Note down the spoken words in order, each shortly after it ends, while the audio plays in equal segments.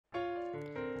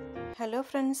Hello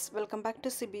friends, welcome back to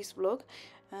Sibi'z vlog.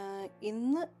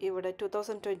 ഇന്ന് ഇവിടെ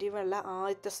 2021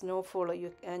 ആദ്യത്തെ സ്നോഫോൾ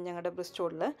ഞങ്ങളുടെ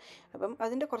ബ്രിസ്റ്റോളിൽ. അപ്പം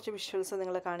അതിൻ്റെ കുറച്ച് വിഷ്വൽസ്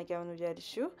നിങ്ങളെ കാണിക്കാമെന്ന്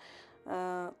വിചാരിച്ചു.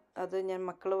 അത് ഞാൻ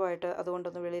മക്കളുമായിട്ട്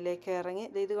അതുകൊണ്ടൊന്ന് വെളിയിലേക്ക് ഇറങ്ങി.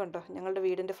 ഇത് കണ്ടോ, ഞങ്ങളുടെ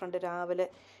വീടിൻ്റെ ഫ്രണ്ട് രാവിലെ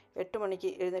 8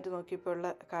 മണിക്ക് എഴുന്നേറ്റ് നോക്കിയപ്പോൾ ഉള്ള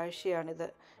കാഴ്ചയാണിത്.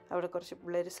 അവിടെ കുറച്ച്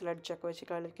പിള്ളേർ സ്ലഡ്ജൊക്കെ വെച്ച്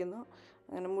കളിക്കുന്നു.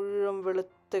 അങ്ങനെ മുഴുവൻ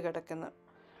വെളുത്ത് കിടക്കുന്നു.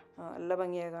 നല്ല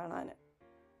ഭംഗിയാണ് കാണാൻ.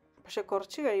 പക്ഷെ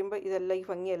കുറച്ച് കഴിയുമ്പോൾ ഇതെല്ലാം ഈ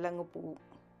ഭംഗിയെല്ലാം അങ്ങ് പോവും.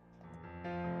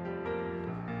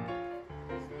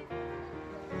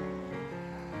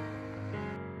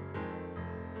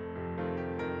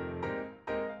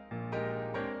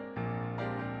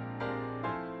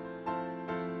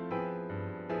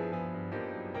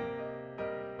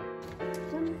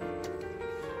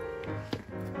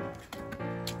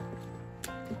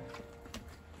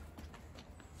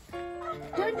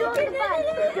 Don't go on the bike.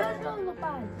 Don't go on the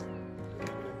bike.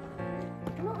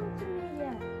 Not onto me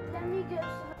yet. Let me get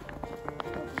some.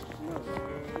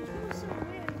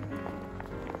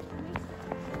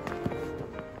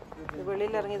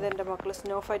 വെളിയിലിറങ്ങിയത് എൻ്റെ മക്കൾ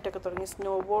സ്നോ ഫൈറ്റൊക്കെ തുടങ്ങി,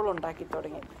 സ്നോ ബോൾ ഉണ്ടാക്കി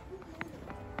തുടങ്ങി.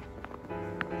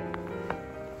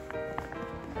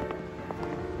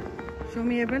 Show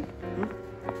me, Abel.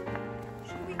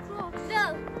 Should we cross? No.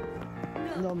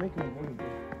 No, make me one.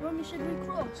 Mommy, should we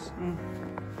cross?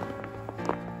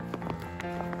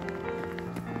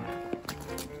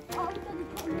 Oh, we gotta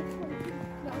get on this one.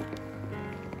 No.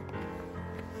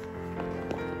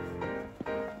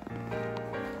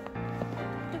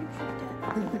 Don't forget.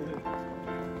 Okay,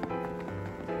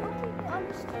 I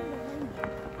understand the range.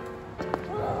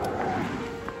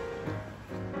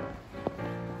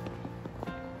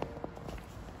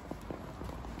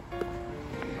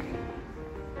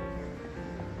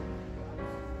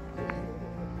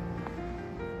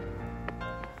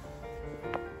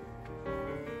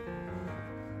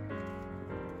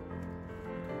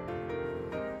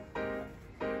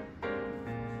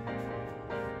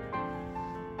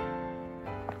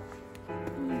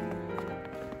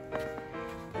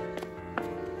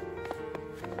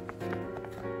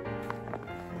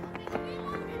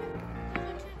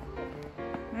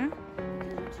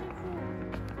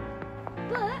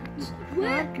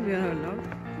 What we are allowed?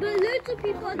 But loads of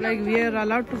people are Like we are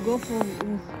allowed to go for.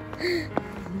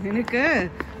 നിനക്ക്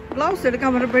gloves എടുക്കാൻ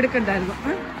പറഞ്ഞപ്പോൾ എടുക്കണ്ടായിരുന്നു.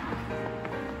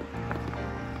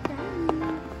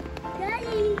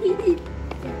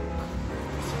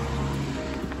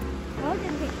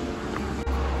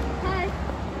 Hi.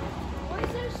 Why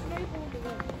is there a snowball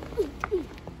around?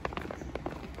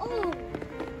 Oh,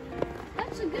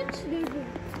 that's a good snowball.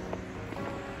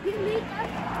 You made that?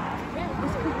 Yeah,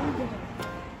 that's good.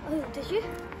 Oh, did you?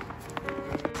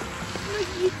 No,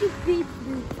 you did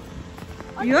baby.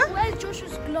 Yeah? Where's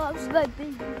Josh's gloves like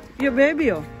baby? Your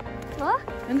babyയോ? What?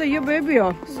 എന്താ your babyയോ?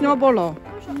 സ്നോബോളോ?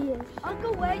 Yes.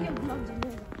 Uncle, wear your gloves in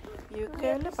there.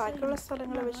 UK-ൽ ബാക്കിയുള്ള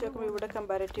സ്ഥലങ്ങളെ വെച്ച് നോക്കുമ്പോൾ ഇവിടെ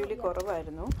comparatively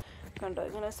കുറവായിരുന്നു. കണ്ടോ,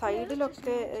 ഇങ്ങനെ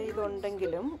സൈഡിലൊക്കെ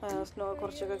ഇതുണ്ടെങ്കിലും സ്നോ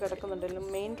കുറച്ചൊക്കെ കിടക്കുന്നുണ്ടെങ്കിലും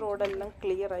മെയിൻ റോഡെല്ലാം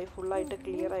ക്ലിയറായി, ഫുള്ളായിട്ട്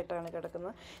ക്ലിയർ ആയിട്ടാണ്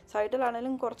കിടക്കുന്നത്.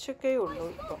 സൈഡിലാണെങ്കിലും കുറച്ചൊക്കെ ഉള്ളൂ.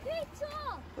 ഇപ്പം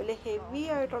വലിയ ഹെവി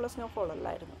ആയിട്ടുള്ള സ്നോഫോൾ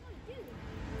അല്ലായിരുന്നു.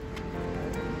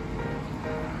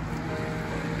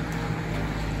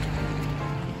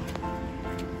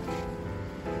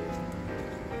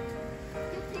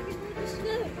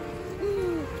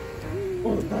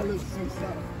 Oh, that looks so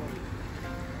sad.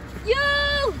 Yo!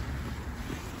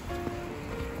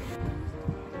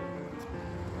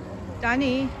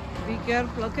 Danny, be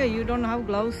careful. Okay, you don't have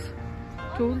gloves.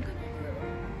 Tool.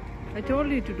 I told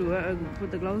you to do put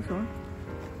the gloves on.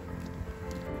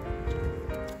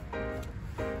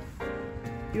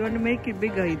 You want to make it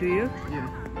bigger, do you? Yeah.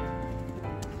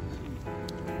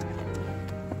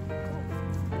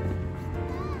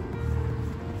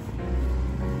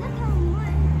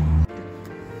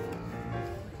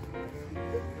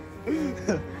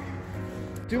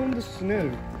 Do on the snow.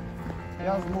 It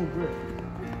has more grip.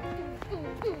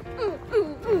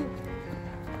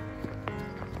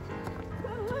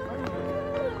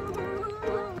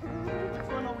 Which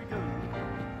one are we doing?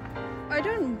 I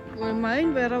don't mind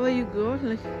wherever you go.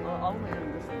 Like, I'll make it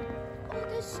this one. Oh,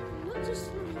 there's lots of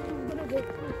snow. I'm gonna go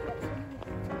quick.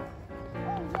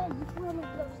 Oh, yeah, you can wear my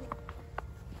gloves.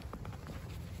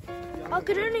 I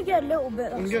could only get a little bit.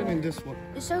 I'm That's getting all. in this one.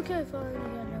 It's okay if I only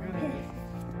get a little bit.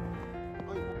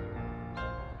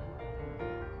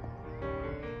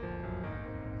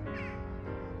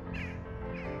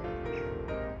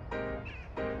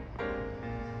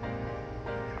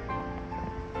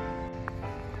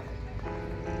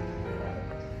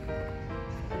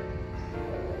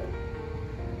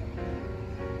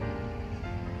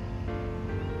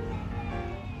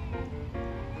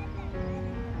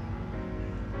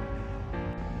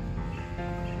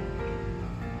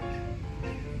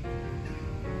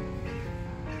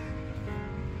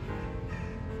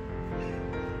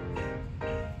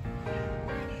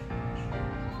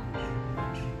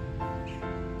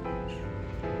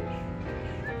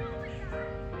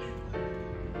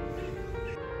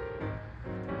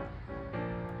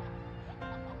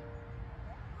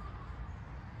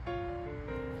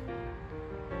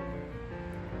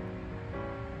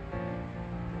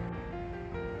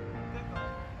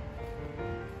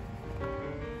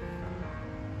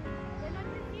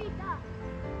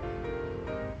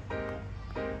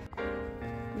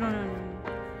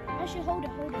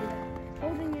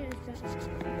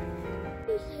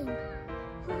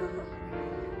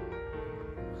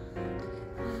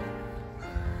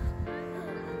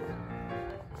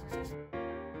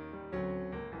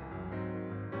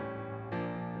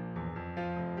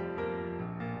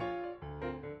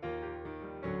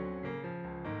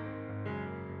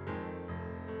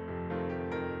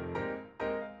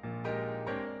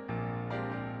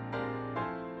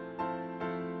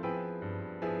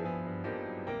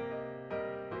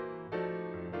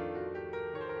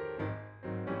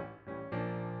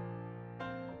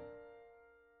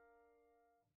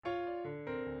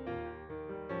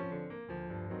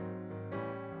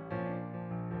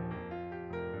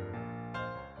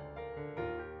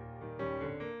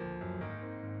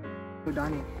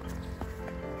 Danny.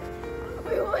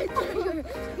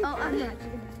 Oh, I'm not.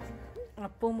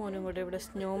 അപ്പവും മോനും കൂടെ ഇവിടെ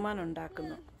snowman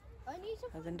ഉണ്ടാക്കുന്നു.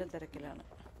 അതിൻ്റെ തിരക്കിലാണ്.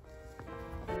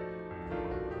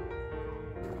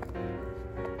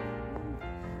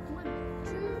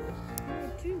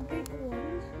 Two big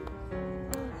ones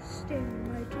stay on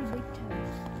my two big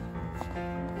toes.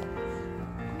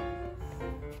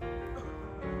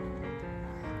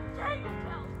 I don't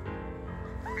know.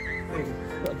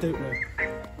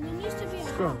 There needs to be a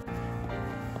Strong.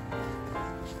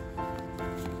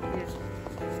 Yes.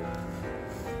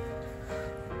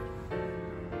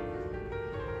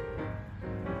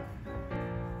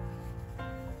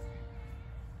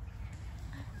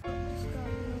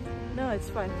 No, it's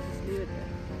fine. Just leave it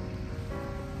there.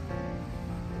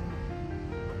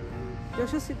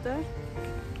 Joshua, sit there.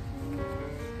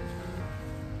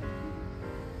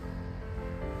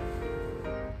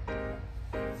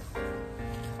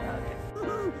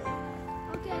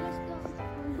 Okay, let's go.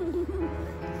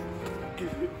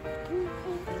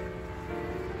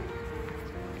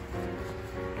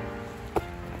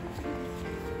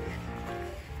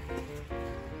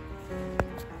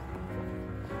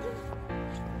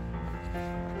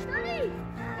 Daddy!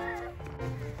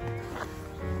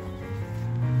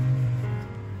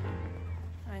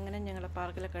 അങ്ങനെ ഞങ്ങൾ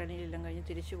പാർക്കിലെ കഴിഞ്ഞെല്ലാം കഴിഞ്ഞ്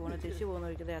തിരിച്ചു പോകുന്ന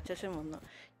ഒരിക്കലും അച്ഛൻ വന്നു.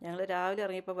 ഞങ്ങൾ രാവിലെ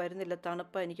ഇറങ്ങിയപ്പോൾ വരുന്നില്ല,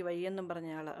 തണുപ്പ്, എനിക്ക് വയ്യെന്നും പറഞ്ഞ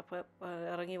ആൾ. അപ്പോൾ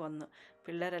ഇറങ്ങി വന്നു.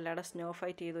 പിള്ളേരെല്ലാടെ സ്നോ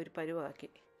ഫൈറ്റ് ചെയ്ത് ഒരു പരുവാക്കി.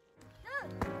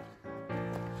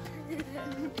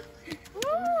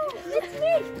 It's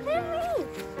me!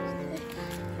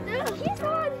 He's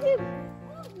on him!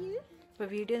 അപ്പോൾ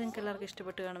വീഡിയോ നിങ്ങൾക്ക് എല്ലാവർക്കും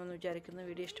ഇഷ്ടപ്പെട്ട് കാണുമെന്ന് വിചാരിക്കുന്നു.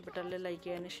 വീഡിയോ ഇഷ്ടപ്പെട്ടാൽ ലൈക്ക്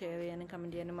ചെയ്യാനും ഷെയർ ചെയ്യാനും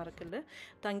കമൻറ്റ് ചെയ്യാനും മറക്കരുത്.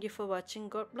 Thank you for watching.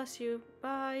 God bless you.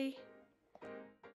 By.